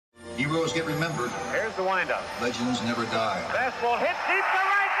Heroes get remembered. Here's the windup. Legends never die. Fastball hit deep to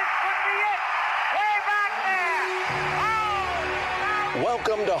right. This could be it. Way back there. Oh!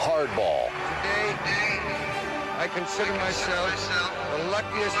 Welcome to Hardball. Today, I consider myself the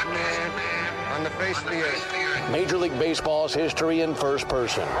luckiest man on the face of the earth. Major League Baseball's history in first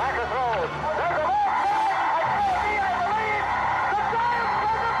person.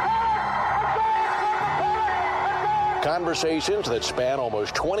 Conversations that span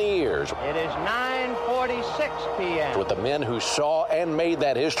almost 20 years. It is 9:46 p.m. with the men who saw and made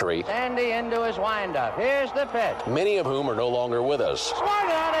that history. Sandy into his windup. Here's the pitch. Many of whom are no longer with us. Swung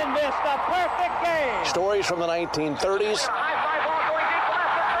on and missed a perfect game. Stories from the 1930s.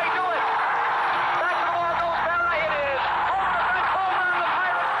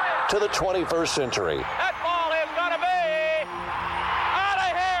 To the 21st century. That ball is going to be out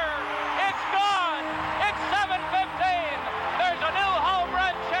of here. It's gone. It's 7:15. There's a new home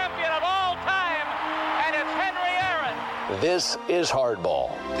run champion of all time, and it's Henry Aaron. This is Hardball.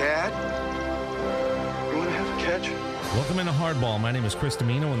 Dad, you want to have a catch? Welcome into Hardball. My name is Chris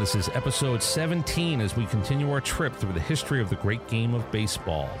Domino, and this is episode 17 as we continue our trip through the history of the great game of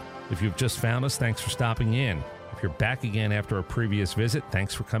baseball. If you've just found us, thanks for stopping in. If you're back again after a previous visit,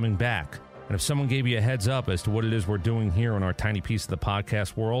 thanks for coming back. And if someone gave you a heads up as to what it is we're doing here in our tiny piece of the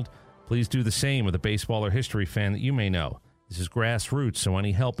podcast world, please do the same with a baseball or history fan that you may know. This is grassroots, so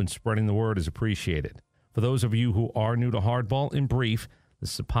any help in spreading the word is appreciated. For those of you who are new to Hardball, in brief,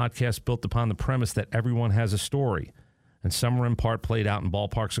 this is a podcast built upon the premise that everyone has a story, and some are in part played out in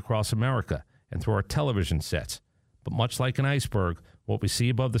ballparks across America and through our television sets. But much like an iceberg, what we see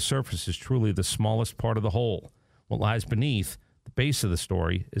above the surface is truly the smallest part of the whole. What lies beneath, the base of the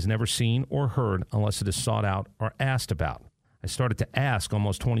story, is never seen or heard unless it is sought out or asked about. I started to ask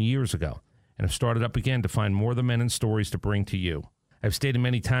almost 20 years ago, and have started up again to find more of the men and stories to bring to you. I've stated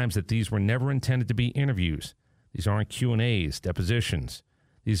many times that these were never intended to be interviews. These aren't Q&As, depositions.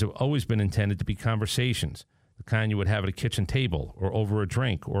 These have always been intended to be conversations, the kind you would have at a kitchen table or over a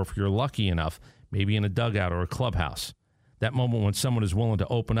drink, or if you're lucky enough, maybe in a dugout or a clubhouse. That moment when someone is willing to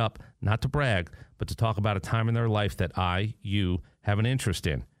open up, not to brag, but to talk about a time in their life that you have an interest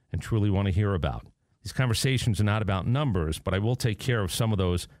in and truly want to hear about. These conversations are not about numbers, but I will take care of some of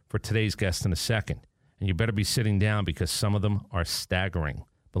those for today's guest in a second. And you better be sitting down because some of them are staggering.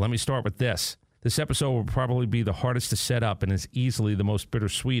 But let me start with this. This episode will probably be the hardest to set up and is easily the most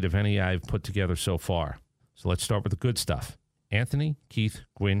bittersweet of any I've put together so far. So let's start with the good stuff. Anthony Keith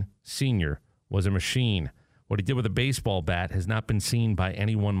Gwynn Sr. was a machine. What he did with a baseball bat has not been seen by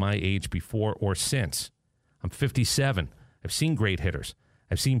anyone my age before or since. I'm 57. I've seen great hitters.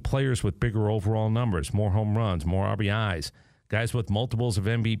 I've seen players with bigger overall numbers, more home runs, more RBIs, guys with multiples of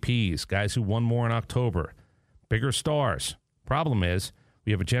MVPs, guys who won more in October, bigger stars. Problem is,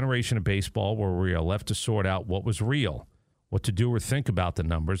 we have a generation of baseball where we are left to sort out what was real. What to do or think about the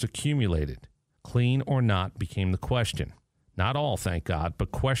numbers accumulated. Clean or not became the question. Not all, thank God,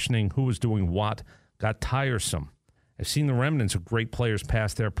 but questioning who was doing what got tiresome. I've seen the remnants of great players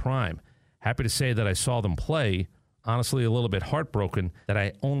past their prime. Happy to say that I saw them play. Honestly, a little bit heartbroken that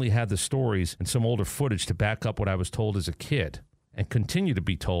I only had the stories and some older footage to back up what I was told as a kid, and continue to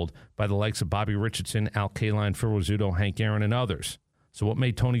be told by the likes of Bobby Richardson, Al Kaline, Phil Rizzuto, Hank Aaron, and others. So what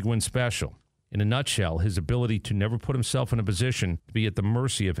made Tony Gwynn special? In a nutshell, his ability to never put himself in a position to be at the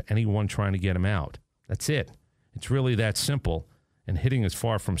mercy of anyone trying to get him out. That's it. It's really that simple, and hitting is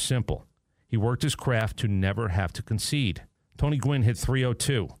far from simple. He worked his craft to never have to concede. Tony Gwynn hit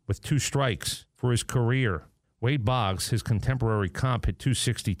 .302 with 2 strikes for his career. Wade Boggs, his contemporary comp, hit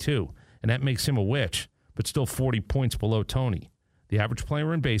 .262, and that makes him a witch, but still 40 points below Tony. The average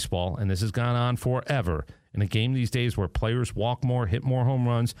player in baseball, and this has gone on forever, in a game these days where players walk more, hit more home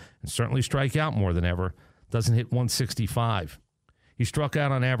runs, and certainly strike out more than ever, doesn't hit .165. He struck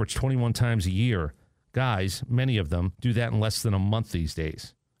out on average 21 times a year. Guys, many of them, do that in less than a month these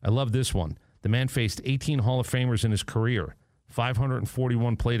days. I love this one. The man faced 18 Hall of Famers in his career,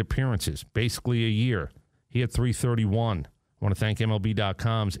 541 plate appearances, basically a year. He had .331. I want to thank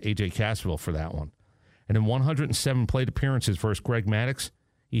MLB.com's A.J. Cassaville for that one. And in 107 plate appearances versus Greg Maddux,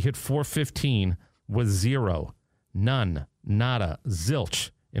 he hit .415 with 0, none, nada,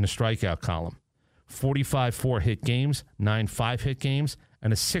 zilch in a strikeout column. 45 4-hit games, 9 5-hit games,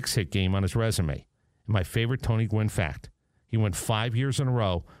 and a 6-hit game on his resume. And my favorite Tony Gwynn fact, he went 5 years in a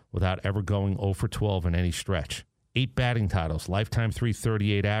row without ever going 0 for 12 in any stretch. 8 batting titles, lifetime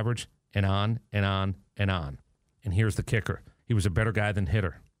 .338 average, and on and on and on. And here's the kicker. He was a better guy than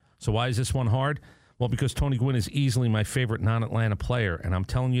hitter. So why is this one hard? Well, because Tony Gwynn is easily my favorite non-Atlanta player, and I'm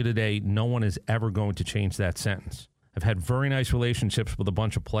telling you today, no one is ever going to change that sentence. I've had very nice relationships with a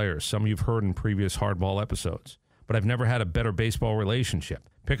bunch of players, some you've heard in previous Hardball episodes. But I've never had a better baseball relationship.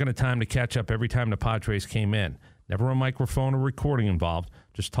 Picking a time to catch up every time the Padres came in. Never a microphone or recording involved,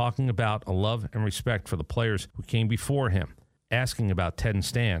 just talking about a love and respect for the players who came before him. Asking about Ted and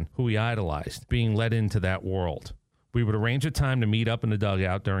Stan, who he idolized, being led into that world. We would arrange a time to meet up in the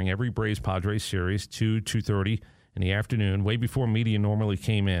dugout during every Braves-Padres series, 2:30 in the afternoon, way before media normally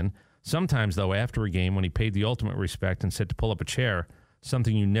came in. Sometimes, though, after a game when he paid the ultimate respect and said to pull up a chair,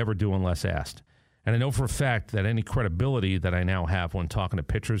 something you never do unless asked. And I know for a fact that any credibility that I now have when talking to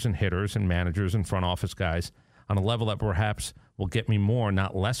pitchers and hitters and managers and front office guys on a level that perhaps will get me more,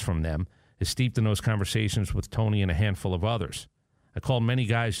 not less from them, is steeped in those conversations with Tony and a handful of others. I called many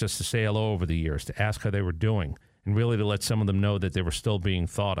guys just to say hello over the years, to ask how they were doing, and really to let some of them know that they were still being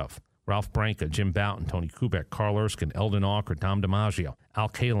thought of. Ralph Branca, Jim Bouton, Tony Kubek, Carl Erskine, Eldon Walker, Dom DiMaggio, Al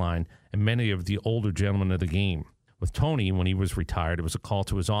Kaline, and many of the older gentlemen of the game. With Tony, when he was retired, it was a call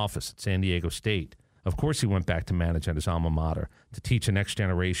to his office at San Diego State. Of course, he went back to manage at his alma mater to teach the next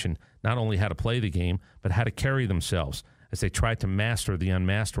generation not only how to play the game, but how to carry themselves as they tried to master the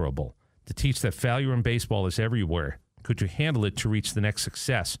unmasterable. To teach that failure in baseball is everywhere. Could you handle it to reach the next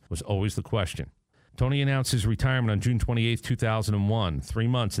success was always the question. Tony announced his retirement on June 28, 2001, 3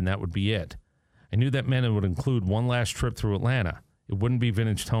 months, and that would be it. I knew that meant it would include one last trip through Atlanta. It wouldn't be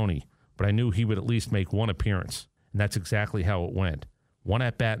vintage Tony, but I knew he would at least make one appearance, and that's exactly how it went. One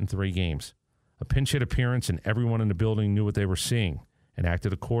at-bat in 3 games. A pinch hit appearance, and everyone in the building knew what they were seeing and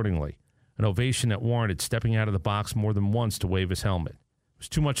acted accordingly. An ovation that warranted stepping out of the box more than once to wave his helmet. It was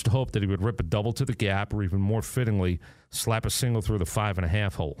too much to hope that he would rip a double to the gap or even more fittingly, slap a single through the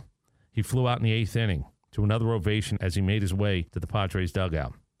 5.5 hole. He flew out in the 8th inning to another ovation as he made his way to the Padres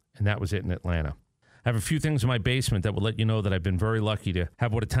dugout. And that was it in Atlanta. I have a few things in my basement that will let you know that I've been very lucky to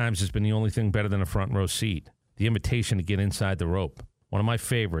have what at times has been the only thing better than a front row seat. The invitation to get inside the rope. One of my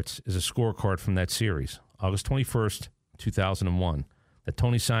favorites is a scorecard from that series, August 21st, 2001, that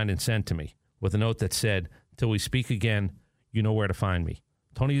Tony signed and sent to me with a note that said, "Till we speak again, you know where to find me."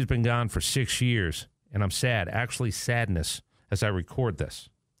 Tony has been gone for 6 years, and I'm sad, actually sadness, as I record this.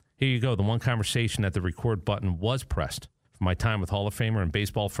 Here you go, the one conversation that the record button was pressed from my time with Hall of Famer and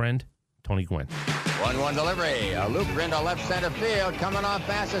baseball friend, Tony Gwynn. 1-1 delivery. A loop into left center field. Coming on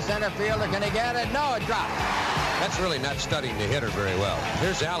past the center fielder. Can he get it? No, it dropped. That's really not studying the hitter very well.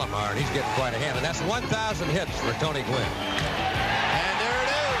 Here's Alomar, and he's getting quite a hand, and that's 1,000 hits for Tony Gwynn. And there it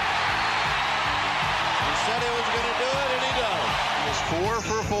is. He said he was going to do it, and he does. He's 4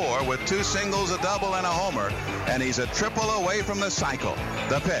 for 4 with 2 singles, a double, and a homer, and he's a triple away from the cycle.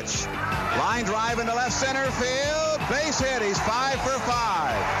 The pitch. Line drive into left center field. Base hit. He's 5 for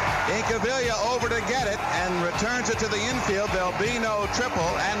 5. Incaviglia over to get it and returns it to the infield. There'll be no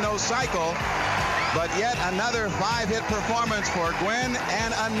triple and no cycle. But yet another 5-hit performance for Gwynn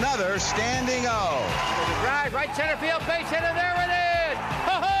and another standing O. Drive, right center field, base hit, and there it is.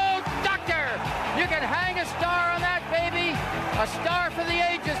 Oh, doctor! You can hang a star on that, baby. A star for the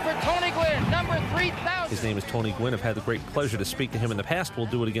ages for Tony Gwynn, number 3,000. His name is Tony Gwynn. I've had the great pleasure to speak to him in the past. We'll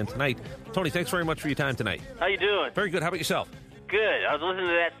do it again tonight. Tony, thanks very much for your time tonight. How you doing? Very good. How about yourself? Good. I was listening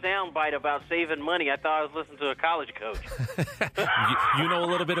to that sound bite about saving money. I thought I was listening to a college coach. you know a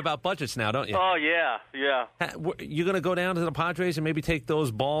little bit about budgets now, don't you? Oh, yeah. You going to go down to the Padres and maybe take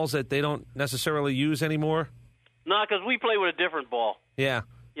those balls that they don't necessarily use anymore? No, because we play with a different ball. Yeah.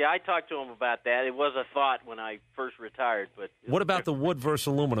 Yeah, I talked to him about that. It was a thought when I first retired. But what about the wood versus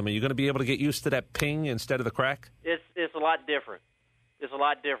aluminum? Are you going to be able to get used to that ping instead of the crack? It's a lot different. It's a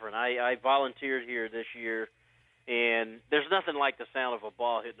lot different. I volunteered here this year, and there's nothing like the sound of a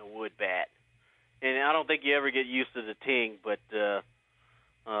ball hitting a wood bat. And I don't think you ever get used to the ting, but it's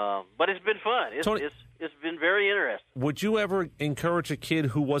been fun. It's been very interesting. Would you ever encourage a kid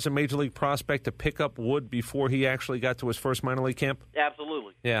who was a major league prospect to pick up wood before he actually got to his first minor league camp?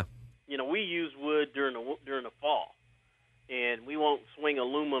 Absolutely. Yeah. You know, we use wood during the fall, and we won't swing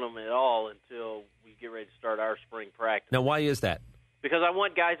aluminum at all until we get ready to start our spring practice. Now, why is that? Because I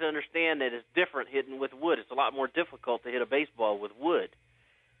want guys to understand that it's different hitting with wood. It's a lot more difficult to hit a baseball with wood.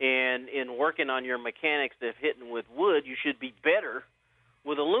 And in working on your mechanics of hitting with wood, you should be better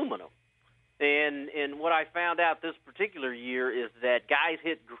with aluminum. And what I found out this particular year is that guys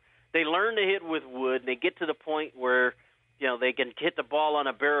they learn to hit with wood, and they get to the point where, you know, they can hit the ball on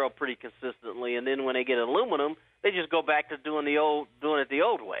a barrel pretty consistently, and then when they get aluminum, they just go back to doing it the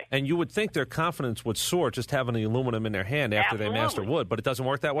old way. And you would think their confidence would soar just having the aluminum in their hand after Absolutely. they master wood, but it doesn't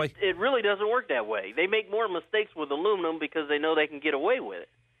work that way? It really doesn't work that way. They make more mistakes with aluminum because they know they can get away with it.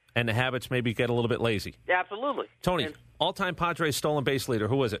 And the habits maybe get a little bit lazy. Absolutely. Tony, all-time Padres stolen base leader,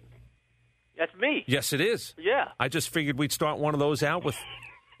 who is it? That's me. Yes, it is. Yeah. I just figured we'd start one of those out with.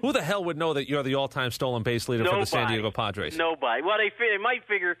 Who the hell would know that you're the all-time stolen base leader for the San Diego Padres? Nobody. Well, they might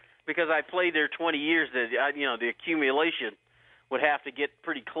figure because I played there 20 years that the accumulation would have to get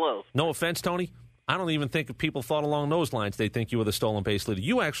pretty close. No offense, Tony. I don't even think if people thought along those lines, they'd think you were the stolen base leader.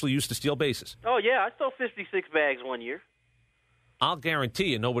 You actually used to steal bases. Oh, yeah. I stole 56 bags one year. I'll guarantee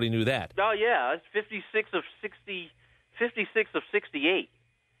you nobody knew that. Oh, yeah. It's 56 of 68.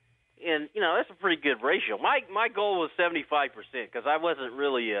 And, that's a pretty good ratio. My goal was 75% because I wasn't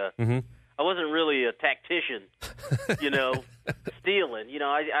really a tactician, stealing.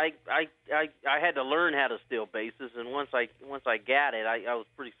 I had to learn how to steal bases, and once I got it, I was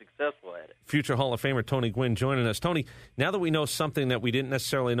pretty successful at it. Future Hall of Famer Tony Gwynn joining us. Tony, now that we know something that we didn't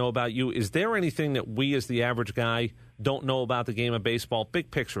necessarily know about you, is there anything that we as the average guy don't know about the game of baseball?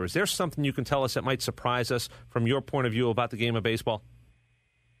 Big picture, is there something you can tell us that might surprise us from your point of view about the game of baseball?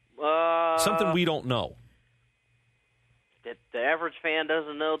 Something we don't know. That the average fan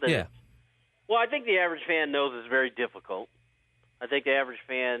doesn't know? Yeah. Well, I think the average fan knows it's very difficult. I think the average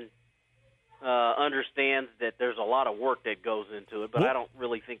fan understands that there's a lot of work that goes into it, but I don't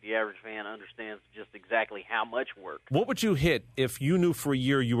really think the average fan understands just exactly how much work. What would you hit if you knew for a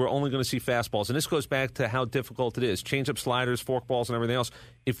year you were only going to see fastballs? And this goes back to how difficult it is. Change-up sliders, forkballs, and everything else.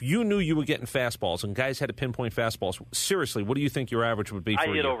 If you knew you were getting fastballs and guys had to pinpoint fastballs, seriously, what do you think your average would be for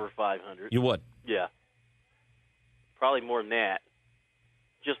a year? I hit over 500. You would? Yeah. Probably more than that.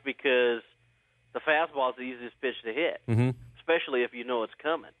 Just because the fastball is the easiest pitch to hit, especially if you know it's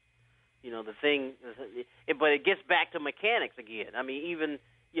coming. But it gets back to mechanics again. I mean, even,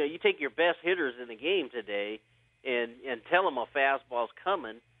 you take your best hitters in the game today and tell them a fastball's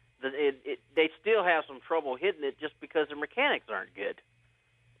coming, they still have some trouble hitting it just because their mechanics aren't good.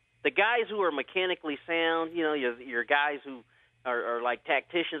 The guys who are mechanically sound, your guys who are like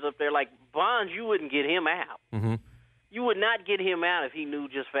tacticians up there, like Bonds, you wouldn't get him out. Mm-hmm. You would not get him out if he knew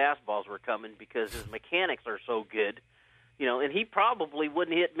just fastballs were coming because his mechanics are so good. And he probably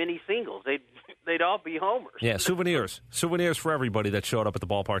wouldn't hit many singles. They'd all be homers. Yeah, souvenirs for everybody that showed up at the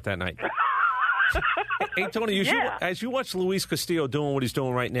ballpark that night. Hey, Tony, as you watch Luis Castillo doing what he's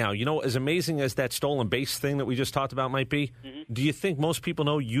doing right now, as amazing as that stolen base thing that we just talked about might be, do you think most people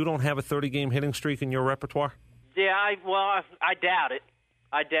know you don't have a 30-game hitting streak in your repertoire? Yeah, I doubt it.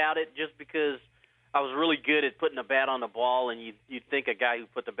 I doubt it just because I was really good at putting the bat on the ball, and you'd think a guy who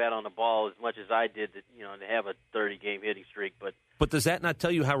put the bat on the ball as much as I did, to have a 30-game hitting streak. But does that not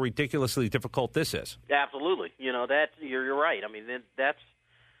tell you how ridiculously difficult this is? Absolutely. You're right. I mean,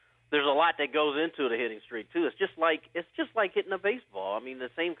 there's a lot that goes into the hitting streak too. It's just like hitting a baseball. I mean,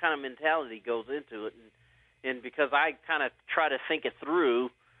 the same kind of mentality goes into it, and because I kind of try to think it through,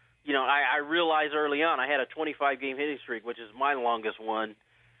 I realized early on I had a 25-game hitting streak, which is my longest one.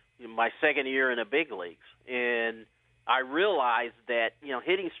 My second year in the big leagues, and I realized that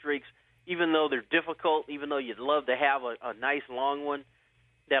hitting streaks, even though they're difficult, even though you'd love to have a nice long one,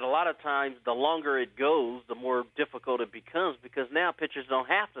 that a lot of times the longer it goes, the more difficult it becomes because now pitchers don't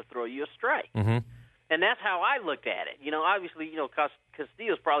have to throw you a strike, and that's how I looked at it. Obviously,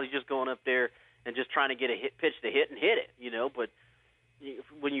 Castillo's probably just going up there and just trying to get a pitch to hit and hit it, but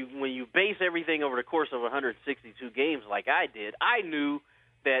when you base everything over the course of 162 games like I did, I knew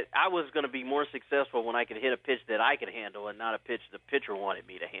that I was going to be more successful when I could hit a pitch that I could handle and not a pitch the pitcher wanted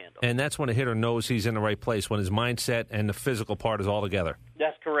me to handle. And that's when a hitter knows he's in the right place, when his mindset and the physical part is all together.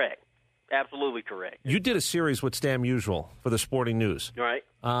 That's correct. Absolutely correct. You did a series with Stan Musial for the Sporting News. Right.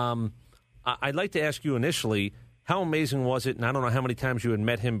 I'd like to ask you initially, how amazing was it, and I don't know how many times you had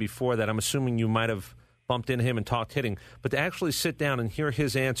met him before that. I'm assuming you might have bumped into him and talked hitting, but to actually sit down and hear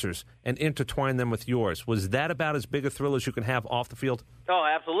his answers and intertwine them with yours, was that about as big a thrill as you can have off the field? Oh,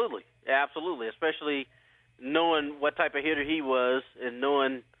 absolutely. Absolutely, especially knowing what type of hitter he was and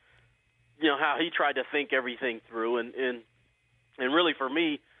knowing, how he tried to think everything through. And really for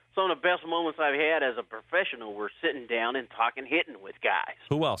me, some of the best moments I've had as a professional were sitting down and talking hitting with guys.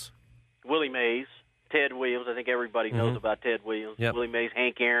 Who else? Willie Mays, Ted Williams. I think everybody knows about Ted Williams. Yep. Willie Mays,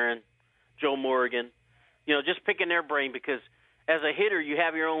 Hank Aaron, Joe Morgan. Just picking their brain because as a hitter, you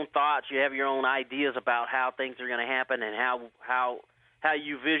have your own thoughts, you have your own ideas about how things are going to happen and how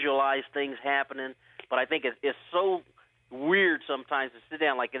you visualize things happening. But I think it's so weird sometimes to sit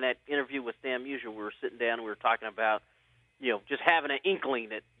down, like in that interview with Stan Musial, we were sitting down and we were talking about, just having an inkling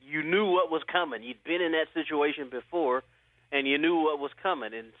that you knew what was coming. You'd been in that situation before, and you knew what was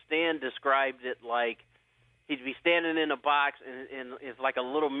coming. And Stan described it like he'd be standing in the box, and it's like a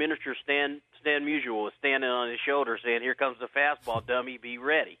little miniature Stan Musial was standing on his shoulder saying, "Here comes the fastball, dummy, be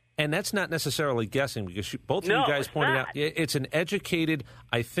ready." And that's not necessarily guessing, because both of you guys pointed out it's an educated,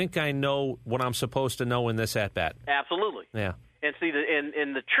 I think I know what I'm supposed to know in this at-bat. Absolutely. Yeah. And see,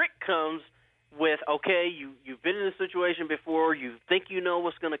 and the trick comes with, okay, you've been in this situation before, you think you know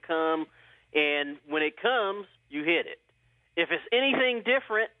what's going to come, and when it comes, you hit it. If it's anything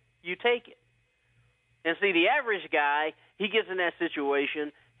different, you take it. And see, the average guy, he gets in that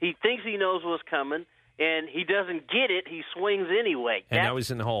situation, he thinks he knows what's coming, and he doesn't get it, he swings anyway. And now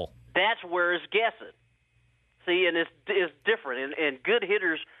he's in the hole. That's where it's guessing. See, and it's different, and good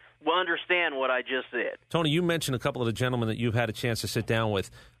hitters will understand what I just said. Tony, you mentioned a couple of the gentlemen that you've had a chance to sit down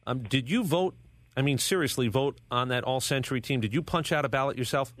with. Did you vote, I mean, seriously, vote on that all-century team? Did you punch out a ballot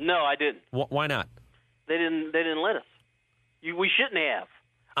yourself? No, I didn't. Why not? They didn't let us. We shouldn't have.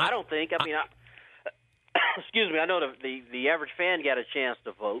 I don't think. I mean, excuse me, I know the average fan got a chance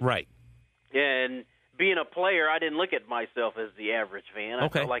to vote. Right. And being a player, I didn't look at myself as the average fan. I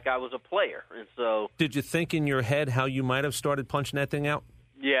felt like I was a player. And so, did you think in your head how you might have started punching that thing out?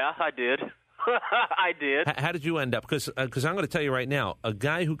 Yeah, I did. I did. How did you end up? Because I'm going to tell you right now, a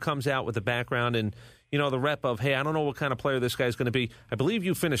guy who comes out with a background and, you know, the rep of, hey, I don't know what kind of player this guy's going to be. I believe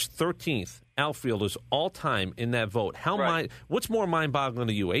you finished 13th outfielders all time in that vote. What's more mind-boggling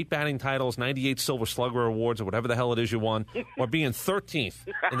to you, 8 batting titles, 98 Silver Slugger awards, or whatever the hell it is you won, or being 13th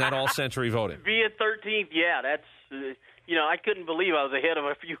in that all-century voting? Being 13th, yeah, that's, you know, I couldn't believe I was ahead of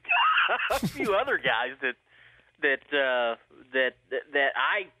a few other guys that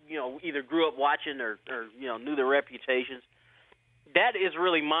I, you know, either grew up watching or you know, knew their reputations. That is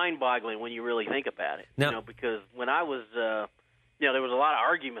really mind-boggling when you really think about it. Now, you know, because when I was, you know, there was a lot of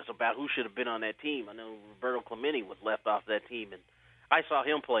arguments about who should have been on that team. I know Roberto Clemente was left off that team, and I saw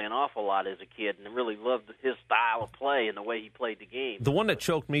him play an awful lot as a kid and really loved his style of play and the way he played the game. The one that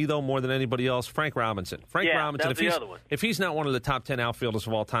choked me, though, more than anybody else, Frank Robinson. Robinson, that's the other one. If he's not one of the top 10 outfielders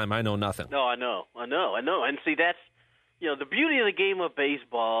of all time, I know nothing. No, I know. And see, that's, you know, the beauty of the game of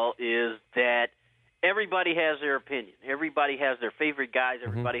baseball is that everybody has their opinion. Everybody has their favorite guys.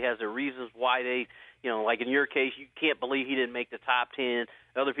 Everybody has their reasons why they, you know, like in your case, you can't believe he didn't make the top 10. In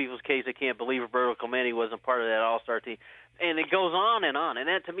other people's case, they can't believe Roberto Clemente wasn't part of that all-star team. And it goes on. And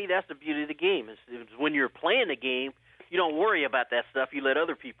that, to me, that's the beauty of the game. It's when you're playing the game, you don't worry about that stuff. You let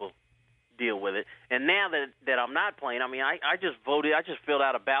other people deal with it. And now that I'm not playing, I mean, I just voted. I just filled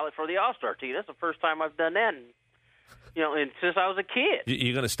out a ballot for the all-star team. That's the first time I've done that. And since I was a kid.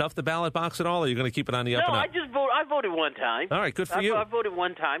 You going to stuff the ballot box at all, or are you going to keep it on the up and up? No, I voted one time. All right, good for you. I voted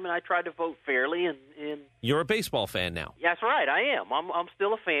one time, and I tried to vote fairly. And you're a baseball fan now. That's right, I am. I'm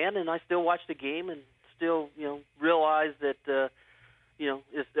still a fan, and I still watch the game, and still, you know, realize that, you know,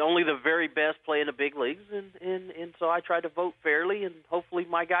 it's only the very best play in the big leagues, and so I try to vote fairly, and hopefully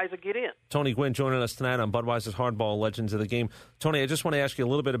my guys will get in. Tony Gwynn joining us tonight on Budweiser's Hardball Legends of the Game. Tony, I just want to ask you a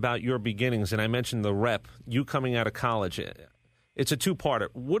little bit about your beginnings, and I mentioned the rep, you coming out of college. It's a two-parter.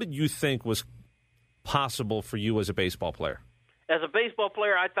 What did you think was possible for you as a baseball player? As a baseball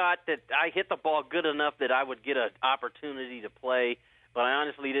player, I thought that I hit the ball good enough that I would get an opportunity to play, but I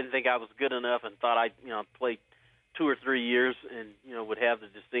honestly didn't think I was good enough and thought I'd, you know, play 2 or 3 years and, you know, would have the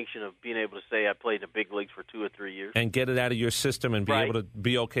distinction of being able to say I played in the big leagues for 2 or 3 years. And get it out of your system and be able to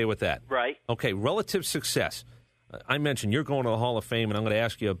be okay with that. Right. Okay, relative success. I mentioned you're going to the Hall of Fame, and I'm going to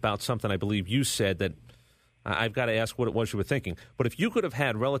ask you about something I believe you said that I've got to ask what it was you were thinking. But if you could have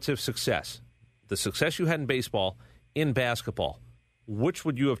had relative success, the success you had in baseball, in basketball, which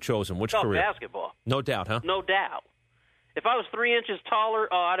would you have chosen? Which career? Basketball. No doubt, huh? No doubt. If I was 3 inches taller,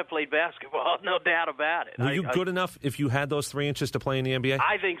 I'd have played basketball. No doubt about it. Were you good enough if you had those 3 inches to play in the NBA?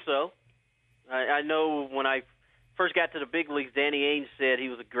 I think so. I know when I first got to the big leagues, Danny Ainge said he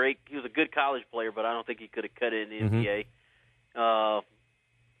was a good college player, but I don't think he could have cut it in the NBA.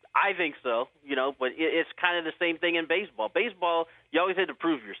 I think so, you know, but it's kind of the same thing in baseball. Baseball, you always had to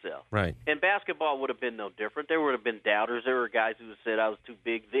prove yourself. Right. And basketball would have been no different. There would have been doubters. There were guys who said I was too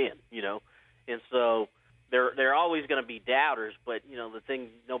big then, you know. And so there are always going to be doubters, but, you know, the thing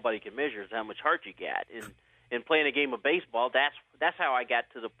nobody can measure is how much heart you got. And playing a game of baseball, that's how I got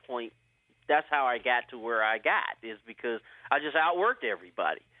to the point. That's how I got to where I got, is because I just outworked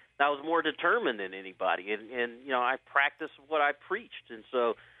everybody. I was more determined than anybody, and you know, I practiced what I preached. And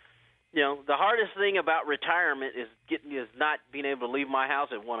so, you know, the hardest thing about retirement is not being able to leave my house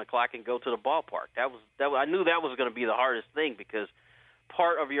at 1 o'clock and go to the ballpark. I knew that was going to be the hardest thing, because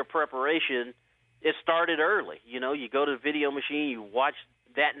part of your preparation, it started early. You know, you go to the video machine, you watch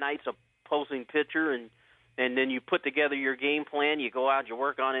that night's opposing pitcher, and and then you put together your game plan. You go out, you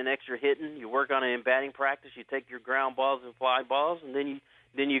work on an extra hitting, you work on it in batting practice, you take your ground balls and fly balls, and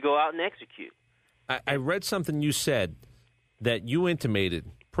then you go out and execute. I read something you said that you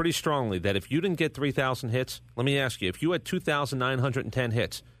intimated pretty strongly that if you didn't get 3,000 hits, let me ask you, if you had 2,910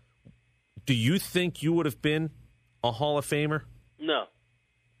 hits, do you think you would have been a Hall of Famer? No.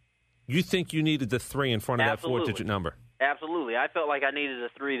 You think you needed the 3 in front of Absolutely. that 4-digit number? Absolutely. I felt like I needed a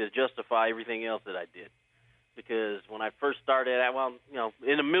 3 to justify everything else that I did. Because when I first started,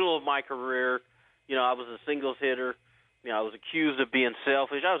 in the middle of my career, I was a singles hitter. I was accused of being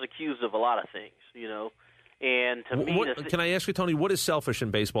selfish. I was accused of a lot of things, And to me, can I ask you, Tony, what is selfish in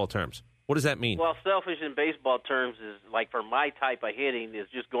baseball terms? What does that mean? Well, selfish in baseball terms is, like, for my type of hitting, is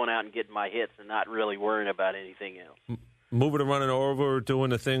just going out and getting my hits and not really worrying about anything else. Moving and running over, doing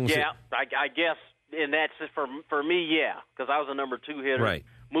the things. Yeah, I guess, and that's for me, yeah, because I was a number 2 hitter. Right.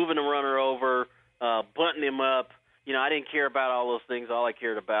 Moving the runner over, bunting him up. I didn't care about all those things. All I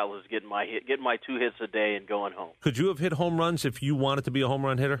cared about was getting my 2 hits a day and going home. Could you have hit home runs if you wanted to be a home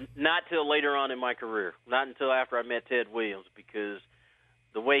run hitter? Not till later on in my career. Not until after I met Ted Williams, because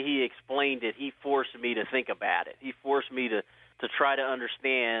the way he explained it, he forced me to think about it. He forced me to try to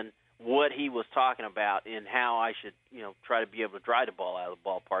understand what he was talking about and how I should, try to be able to drive the ball out of the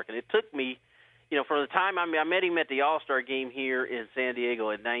ballpark. And it took me, from the time I met him at the All-Star game here in San Diego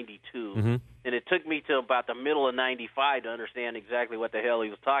in '92, and it took me till about the middle of '95 to understand exactly what the hell he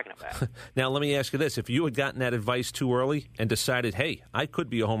was talking about. Now, let me ask you this. If you had gotten that advice too early and decided, hey, I could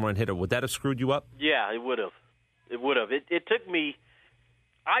be a home run hitter, would that have screwed you up? Yeah, it would have. It would have. It took me,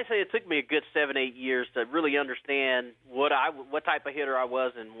 I say it took me a good 7-8 years to really understand what type of hitter I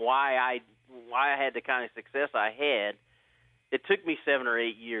was and why I had the kind of success I had. It took me 7 or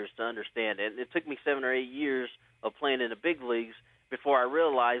 8 years to understand it. It took me 7 or 8 years of playing in the big leagues before I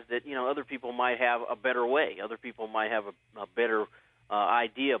realized that, other people might have a better way. Other people might have a better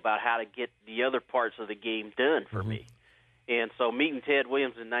idea about how to get the other parts of the game done for me. And so meeting Ted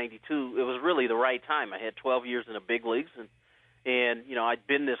Williams in '92, it was really the right time. I had 12 years in the big leagues, and I'd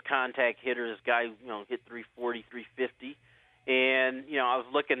been this contact hitter, this guy who, hit 340, 350. And, I was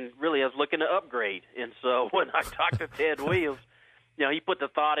looking to upgrade. And so when I talked to Ted Williams, he put the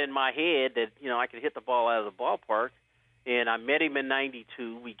thought in my head that, I could hit the ball out of the ballpark. And I met him in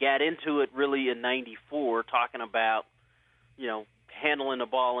 '92. We got into it really in '94, talking about, handling the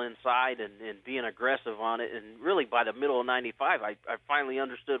ball inside and being aggressive on it. And really by the middle of '95, I finally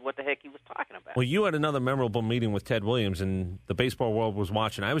understood what the heck he was talking about. Well, you had another memorable meeting with Ted Williams, and the baseball world was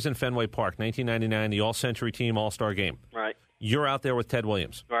watching. I was in Fenway Park, 1999, the All-Century Team All-Star Game. Right. You're out there with Ted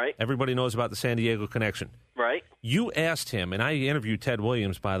Williams. Right. Everybody knows about the San Diego connection. Right. You asked him, and I interviewed Ted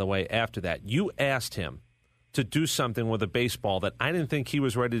Williams, by the way, after that. You asked him to do something with a baseball that I didn't think he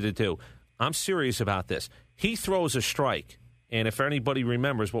was ready to do. I'm serious about this. He throws a strike, and if anybody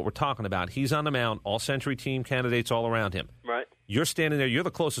remembers what we're talking about, he's on the mound, All-Century Team candidates all around him. Right. You're standing there. You're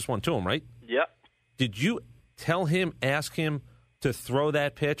the closest one to him, right? Yep. Did you ask him to throw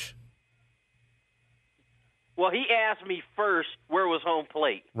that pitch? Well, he asked me first where was home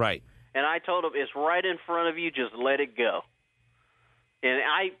plate. Right. And I told him, it's right in front of you, just let it go. And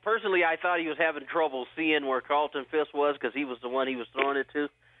I thought he was having trouble seeing where Carlton Fisk was because he was the one he was throwing it to.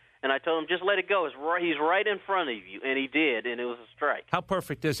 And I told him, just let it go. He's right in front of you. And he did, and it was a strike. How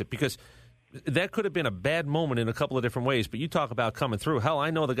perfect is it? Because that could have been a bad moment in a couple of different ways, but you talk about coming through. Hell, I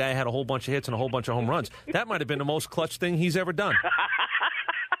know the guy had a whole bunch of hits and a whole bunch of home runs. That might have been the most clutch thing he's ever done.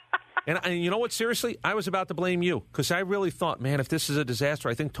 And you know what? Seriously, I was about to blame you because I really thought, man, if this is a disaster,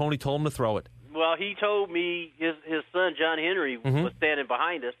 I think Tony told him to throw it. Well, he told me his son, John Henry, was standing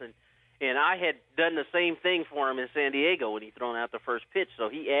behind us, and I had done the same thing for him in San Diego when he thrown out the first pitch. So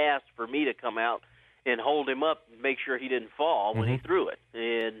he asked for me to come out and hold him up and make sure he didn't fall when he threw it.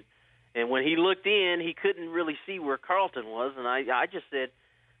 And when he looked in, he couldn't really see where Carlton was, and I just said,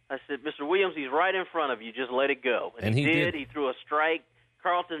 Mr. Williams, he's right in front of you. Just let it go. And he did. He threw a strike.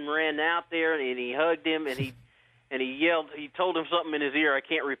 Carlton ran out there, and he hugged him, and he yelled. He told him something in his ear I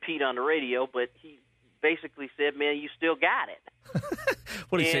can't repeat on the radio, but he basically said, man, you still got it.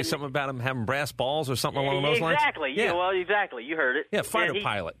 What did he say, something about him having brass balls or something along those lines? Exactly. Yeah. Well, exactly. You heard it. Yeah, fighter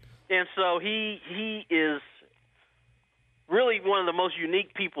pilot. And so he is really one of the most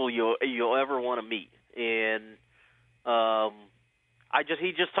unique people you'll ever want to meet. And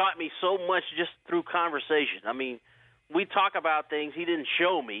he just taught me so much just through conversation. I mean, we talk about things. He didn't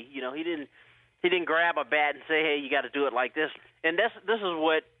show me. He didn't grab a bat and say, "Hey, you got to do it like this." And this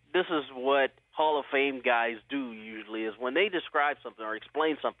is what Hall of Fame guys do usually, is when they describe something or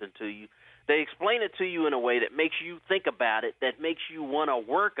explain something to you, they explain it to you in a way that makes you think about it, that makes you want to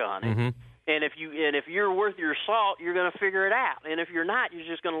work on it, And if you're worth your salt, you're going to figure it out. And if you're not, you're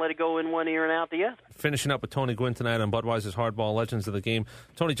just going to let it go in one ear and out the other. Finishing up with Tony Gwynn tonight on Budweiser's Hardball Legends of the Game.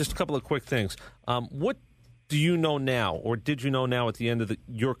 Tony, just a couple of quick things. What do you know now, or did you know now at the end of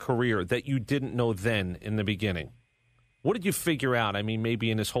your career that you didn't know then in the beginning? What did you figure out, I mean, maybe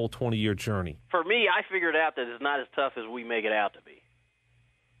in this whole 20-year journey? For me, I figured out that it's not as tough as we make it out to be.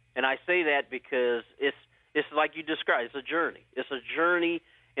 And I say that because it's like you described. It's a journey. It's a journey.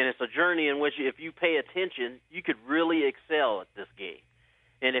 And it's a journey in which, if you pay attention, you could really excel at this game.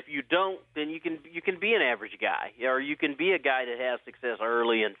 And if you don't, then you can be an average guy, or you can be a guy that has success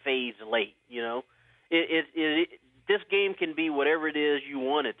early and fades late. You know, this game can be whatever it is you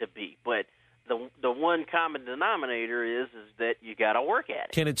want it to be. But the one common denominator is that you got to work at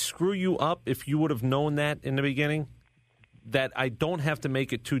it. Can it screw you up if you would have known that in the beginning? That I don't have to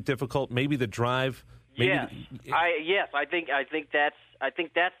make it too difficult. Maybe the drive. Maybe I think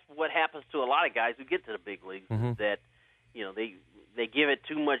that's what happens to a lot of guys who get to the big leagues. Mm-hmm. That they give it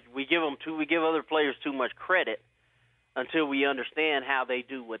too much. We give other players too much credit until we understand how they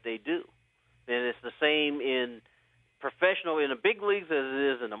do what they do. And it's the same in the big leagues as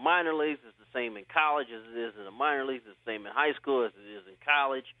it is in the minor leagues. It's the same in college as it is in the minor leagues. It's the same in high school as it is in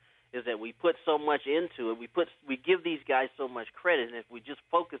college. Is that we put so much into it. We give these guys so much credit, and if we just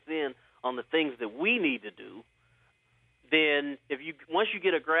focus in on the things that we need to do, then once you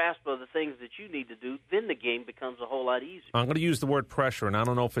get a grasp of the things that you need to do, then the game becomes a whole lot easier. I'm going to use the word pressure, and I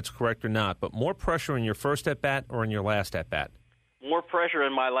don't know if it's correct or not, but more pressure in your first at-bat or in your last at-bat? More pressure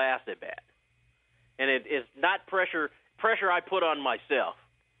in my last at-bat. And it's not pressure I put on myself.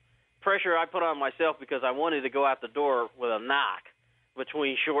 Pressure I put on myself because I wanted to go out the door with a knock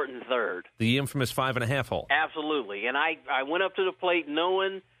between short and third. The infamous 5.5 hole. Absolutely. And I went up to the plate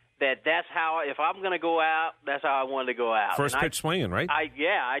knowing that's how, if I'm going to go out, that's how I wanted to go out. First pitch swinging, right?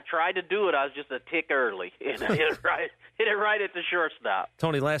 I tried to do it. I was just a tick early. And I hit it right at the shortstop.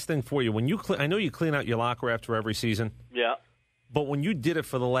 Tony, last thing for you. I know you clean out your locker after every season. Yeah. But when you did it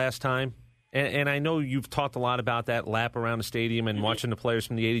for the last time, and I know you've talked a lot about that lap around the stadium and watching the players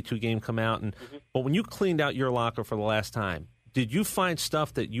from the 82 game come out. But when you cleaned out your locker for the last time, did you find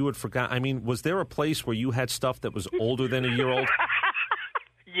stuff that you had forgotten? I mean, was there a place where you had stuff that was older than a year old?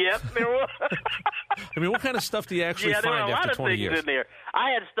 Yep, there was. I mean, what kind of stuff do you actually find after 20 years? In there.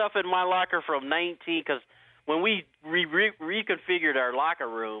 I had stuff in my locker from 19, because when we reconfigured our locker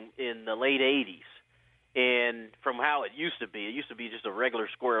room in the late 80s, and from how it used to be just a regular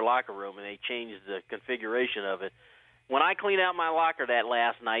square locker room, and they changed the configuration of it. When I cleaned out my locker that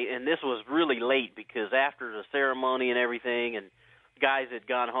last night, and this was really late because after the ceremony and everything, and guys had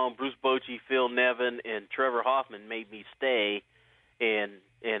gone home, Bruce Bochy, Phil Nevin, and Trevor Hoffman made me stay and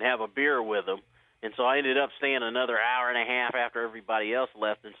have a beer with them. And so I ended up staying another hour and a half after everybody else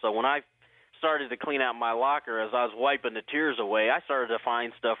left. And so when I started to clean out my locker, as I was wiping the tears away, I started to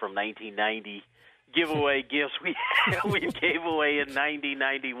find stuff from 1990, giveaway gifts we gave away in 90,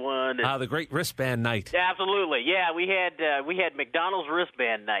 91. The great wristband night. Absolutely, yeah. We had McDonald's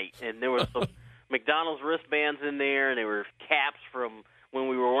wristband night, and there was some McDonald's wristbands in there, and there were caps from when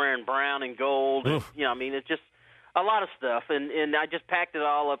we were wearing brown and gold. And, I mean, it's just a lot of stuff, and I just packed it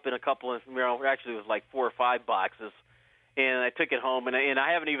all up in a couple of, actually it was like 4 or 5 boxes, and I took it home, and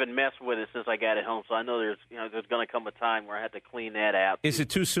I haven't even messed with it since I got it home. So I know there's going to come a time where I have to clean that out. Is it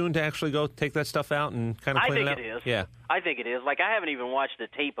too soon to actually go take that stuff out and kind of clean it out? I think it is. Yeah, I think it is. Like, I haven't even watched the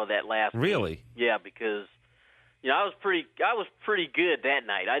tape of that last Really? game. Yeah, because I was pretty good that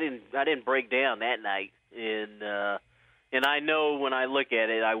night. I didn't break down that night, and I know when I look at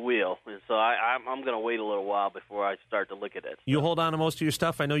it, I will. And so I'm going to wait a little while before I start to look at it. You hold on to most of your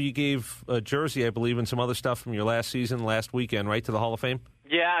stuff? I know you gave a jersey, I believe, and some other stuff from your last season, last weekend, right, to the Hall of Fame?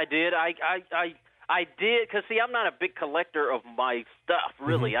 Yeah, I did. I did, because, see, I'm not a big collector of my stuff,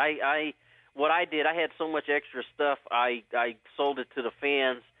 really. What I did, I had so much extra stuff, I sold it to the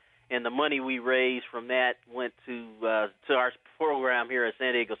fans, and the money we raised from that went to our program here at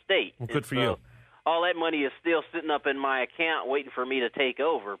San Diego State. Well, good for you. All that money is still sitting up in my account waiting for me to take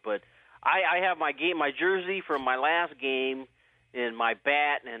over. But I have my jersey from my last game, and my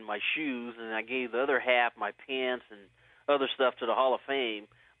bat and my shoes, and I gave the other half, my pants and other stuff, to the Hall of Fame.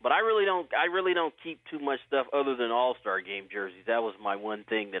 But I really don't keep too much stuff other than All-Star game jerseys. That was my one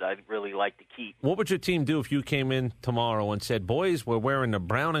thing that I'd really like to keep. What would your team do if you came in tomorrow and said, boys, we're wearing the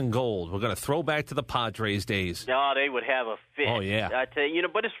brown and gold. We're going to throw back to the Padres days? No, they would have a fit. Oh, yeah. I tell you,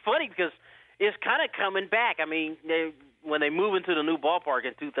 but it's funny because it's kind of coming back. I mean, when they move into the new ballpark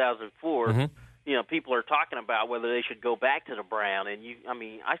in 2004, people are talking about whether they should go back to the brown. And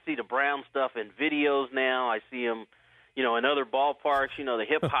I see the brown stuff in videos now. I see them, in other ballparks. The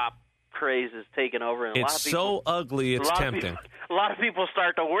hip hop craze has taken over. And It's a lot of people, so ugly, it's tempting. A lot of people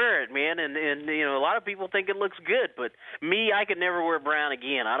start to wear it, man, and a lot of people think it looks good. But me, I could never wear brown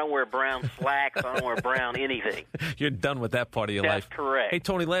again. I don't wear brown slacks. I don't wear brown anything. You're done with that part of your life. That's correct. Hey,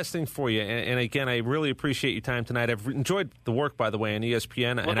 Tony, last thing for you, and again, I really appreciate your time tonight. I've enjoyed the work, by the way, on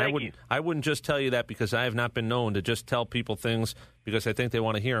ESPN, Well, and thank you. I wouldn't just tell you that because I have not been known to just tell people things because I think they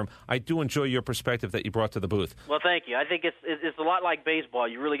want to hear them. I do enjoy your perspective that you brought to the booth. Well, thank you. I think it's a lot like baseball.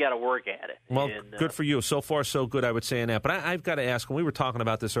 You really got to work at it. Well, and, good for you. So far, so good, I would say in that. But I've got to ask, and we were talking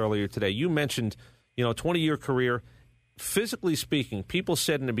about this earlier today. You mentioned, 20-year career. Physically speaking, people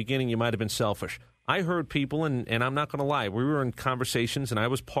said in the beginning you might have been selfish. I heard people, and I'm not going to lie, we were in conversations, and I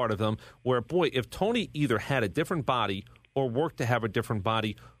was part of them, where, boy, if Tony either had a different body or worked to have a different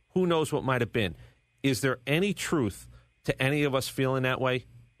body, who knows what might have been. Is there any truth to any of us feeling that way?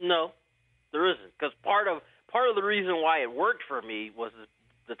 No, there isn't. Because part of the reason why it worked for me was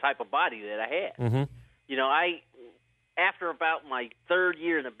the type of body that I had. Mm-hmm. After about my third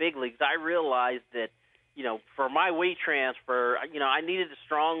year in the big leagues, I realized that, for my weight transfer, I needed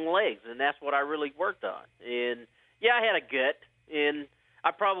strong legs, and that's what I really worked on. And, yeah, I had a gut, and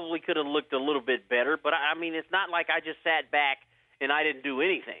I probably could have looked a little bit better, but, it's not like I just sat back and I didn't do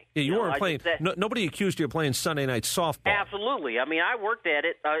anything. Yeah, you weren't playing. Nobody accused you of playing Sunday night softball. Absolutely. I worked at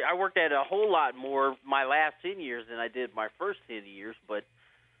it. I worked at it a whole lot more my last 10 years than I did my first 10 years, but,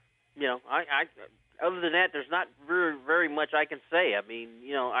 I other than that, there's not very, very much I can say. I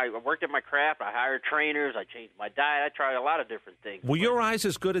worked at my craft. I hired trainers. I changed my diet. I tried a lot of different things. Were your eyes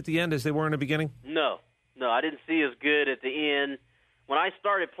as good at the end as they were in the beginning? No, I didn't see as good at the end. When I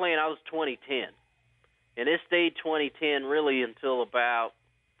started playing, I was 2010, and it stayed 2010 really until about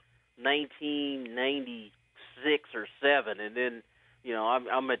 1996 or 7, and then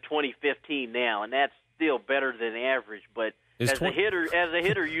I'm at 2015 now, and that's still better than average, but. As a hitter,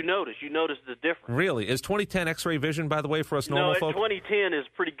 you notice the difference. Really? Is 2010 X-ray vision, by the way, for us normal folks? No, 2010 is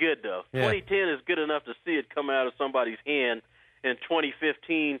pretty good, though. Yeah. 2010 is good enough to see it come out of somebody's hand, and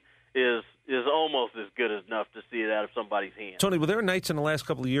 2015 is almost as good enough to see it out of somebody's hand. Tony, were there nights in the last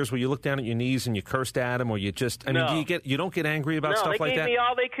couple of years where you looked down at your knees and you cursed at them, or you just? No. You don't get angry about stuff like that? No, they gave me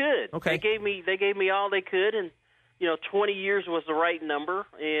all they could. Okay. They gave me all they could, and 20 years was the right number,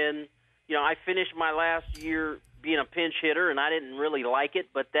 and I finished my last year being a pinch hitter, and I didn't really like it,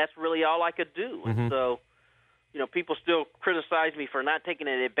 but that's really all I could do. Mm-hmm. And so, people still criticize me for not taking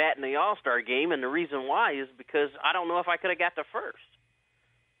an at-bat in the All-Star game, and the reason why is because I don't know if I could have got the first.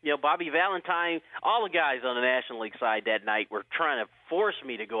 Bobby Valentine, all the guys on the National League side that night were trying to force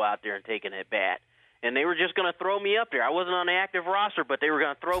me to go out there and take an at-bat. And they were just going to throw me up there. I wasn't on the active roster, but they were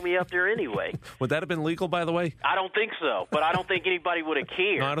going to throw me up there anyway. Would that have been legal, by the way? I don't think so, but I don't think anybody would have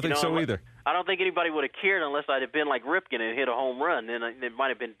cared. No, I don't think so either. I don't think anybody would have cared unless I'd have been like Ripken and hit a home run. Then it might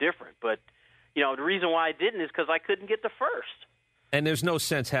have been different. But, the reason why I didn't is because I couldn't get the first. And there's no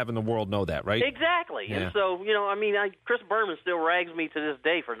sense having the world know that, right? Exactly. Yeah. And so, Chris Berman still rags me to this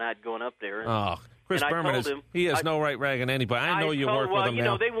day for not going up there. Chris Berman has no right ragging anybody. I know you work with him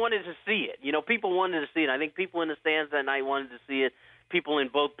now. They wanted to see it. People wanted to see it. I think people in the stands that night wanted to see it. People in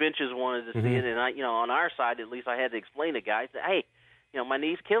both benches wanted to see it. And on our side, at least, I had to explain to guys that, hey, my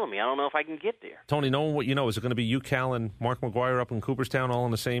knee's killing me. I don't know if I can get there. Tony, knowing what you know, is it going to be you, Cal, and Mark McGwire up in Cooperstown all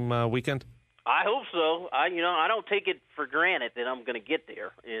in the same weekend? I hope so. I don't take it for granted that I'm going to get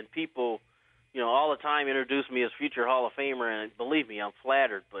there. And people, all the time introduce me as future Hall of Famer, and believe me, I'm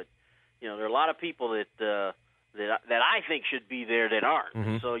flattered. But there are a lot of people that I think should be there that aren't.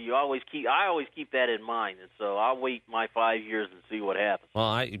 Mm-hmm. So I always keep that in mind. And so I'll wait my 5 years and see what happens.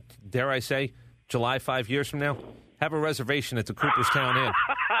 Well, dare I say, July 5 years from now, have a reservation at the Cooperstown Inn.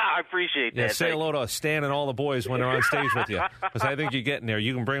 I appreciate that. Yeah, say hello to Stan and all the boys when they're on stage with you, because I think you're getting there.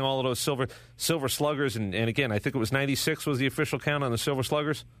 You can bring all of those silver sluggers, and again, I think it was 96 was the official count on the silver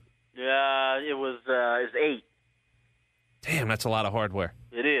sluggers. Yeah, it was 8. Damn, that's a lot of hardware.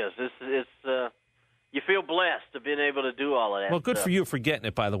 It is. It's you feel blessed to being able to do all of that. Well, good stuff. for you for getting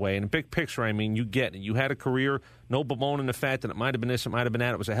it, by the way. In the big picture, you get it. You had a career, no bemoaning the fact that it might have been this, it might have been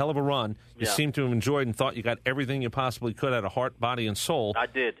that. It was a hell of a run. You seem to have enjoyed and thought you got everything you possibly could out of heart, body, and soul. I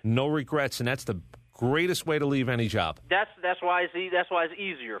did. No regrets, and that's the greatest way to leave any job. That's why it's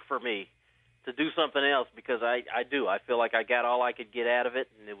easier for me to do something else, because I feel like I got all I could get out of it,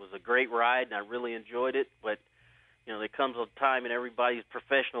 and it was a great ride, and I really enjoyed it, but there comes a time in everybody's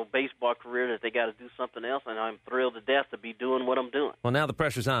professional baseball career that they got to do something else, and I'm thrilled to death to be doing what I'm doing. Well, now the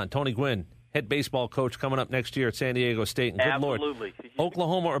pressure's on. Tony Gwynn, head baseball coach coming up next year at San Diego State. And good Absolutely. Lord,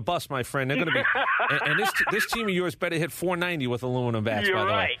 Oklahoma or bust, my friend. They're going to be. and this team of yours better hit 490 with aluminum bats. You're by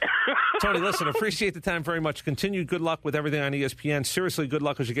the right. way. Tony, listen, appreciate the time very much. Continued good luck with everything on ESPN. Seriously, good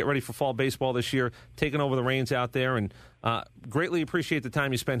luck as you get ready for fall baseball this year, taking over the reins out there, and greatly appreciate the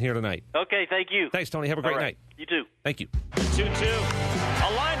time you spent here tonight. Okay, thank you. Thanks, Tony. Have a great night. You too. Thank you. 2-2. A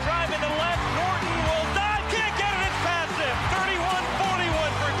line drive into left. Norton will dive. Can't get it. It's past him.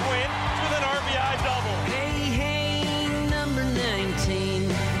 31-41 for Quinn with an RBI double. Hey, hey, number 19,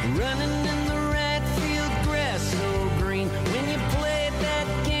 running in the right field grass so green. When you played that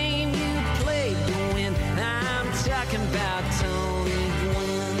game, you played to win. I'm talking about Tony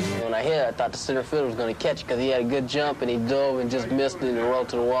Gwynn. When I hit it, I thought the center fielder was going to catch it because he had a good jump and he dove and just missed it and rolled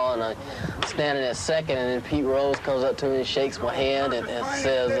to the wall. And I standing at second, and then Pete Rose comes up to me and shakes my hand and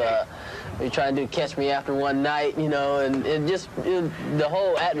says, "You're trying to catch me after one night," you know, and the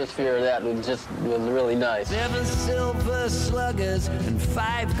whole atmosphere of that was really nice. 7 silver sluggers and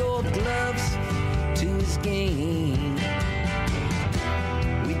 5 gold gloves to his game.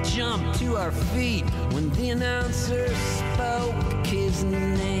 We jumped to our feet when the announcer spoke his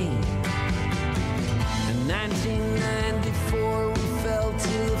name. In 1994, we fell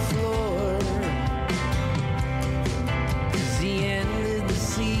to the floor, 'cause he ended the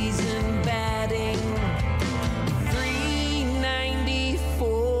season batting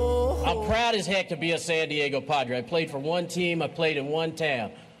 .394. I'm proud as heck to be a San Diego Padre. I played for one team. I played in one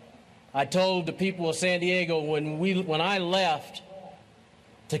town. I told the people of San Diego when I left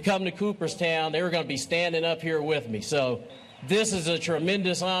to come to Cooperstown, they were going to be standing up here with me. So this is a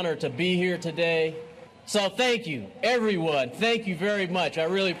tremendous honor to be here today. So thank you, everyone. Thank you very much. I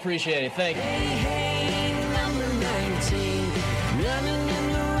really appreciate it. Thank you. Hey, hey, number 19, running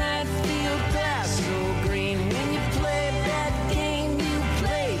in the right field grass so green. When you played that game, you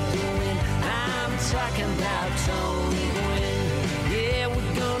played to win. I'm talking about Tony Gwynn. Yeah,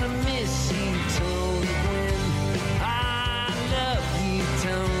 we're gonna miss you, Tony Gwynn. I love you,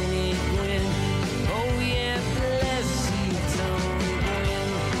 Tony Gwynn. Oh yeah, bless you, Tony Gwynn.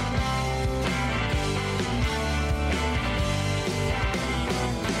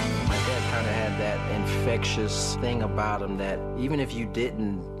 My dad kind of had that infectious thing about him that even if you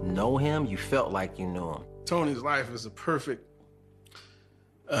didn't know him, you felt like you knew him. Tony's life is a perfect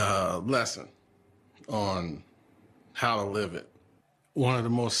lesson on how to live it. One of the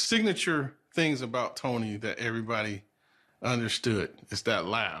most signature things about Tony that everybody understood is that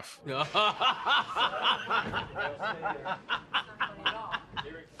laugh.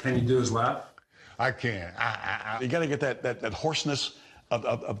 Can you do his laugh? I can. You got to get that hoarseness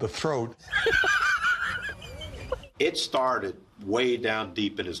of the throat. It started way down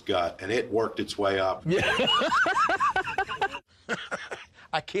deep in his gut, and it worked its way up. Yeah.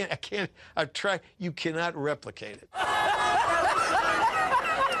 I can't. I've tried. You cannot replicate it.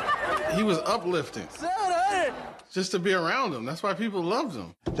 He was uplifting. Just to be around him. That's why people loved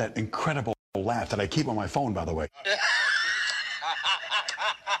him. That incredible laugh that I keep on my phone, by the way.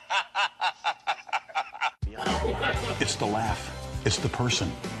 It's the laugh. It's the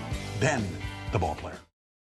person. Then the ball player.